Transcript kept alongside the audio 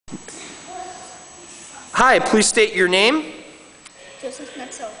Hi, please state your name. Joseph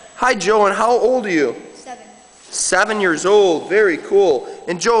Netzel. Hi, Joe, and how old are you? 7. 7 years old. Very cool.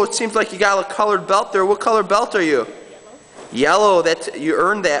 And Joe, it seems like you got a colored belt there. What color belt are you? Yellow. Yellow. You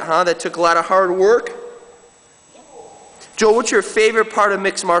earned that, huh? That took a lot of hard work. Yep. Joe, what's your favorite part of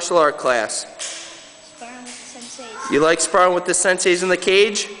mixed martial art class? Sparring with the senseis. You like sparring with the senseis in the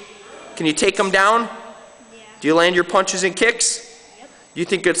cage? Can you take them down? Yeah. Do you land your punches and kicks? Yep. Do you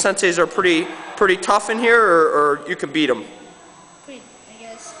think good senseis are pretty tough in here, or you can beat them? Pretty, I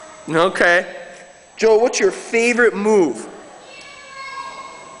guess. Okay. Joe, what's your favorite move?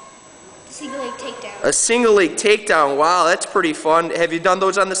 Single leg takedown. A single leg takedown. Wow, that's pretty fun. Have you done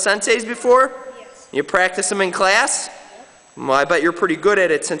those on the senseis before? Yes. You practice them in class? Well, I bet you're pretty good at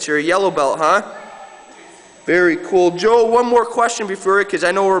it since you're a yellow belt, huh? Very cool. Joe, one more question before it, because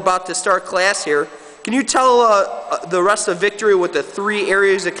I know we're about to start class here. Can you tell the rest of Victory what the 3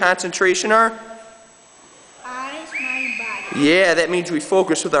 areas of concentration are? Eyes, mind, body. Yeah, that means we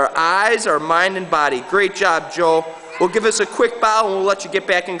focus with our eyes, our mind, and body. Great job, Joe. Well, give us a quick bow and we'll let you get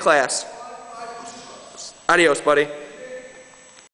back in class. Adios, buddy.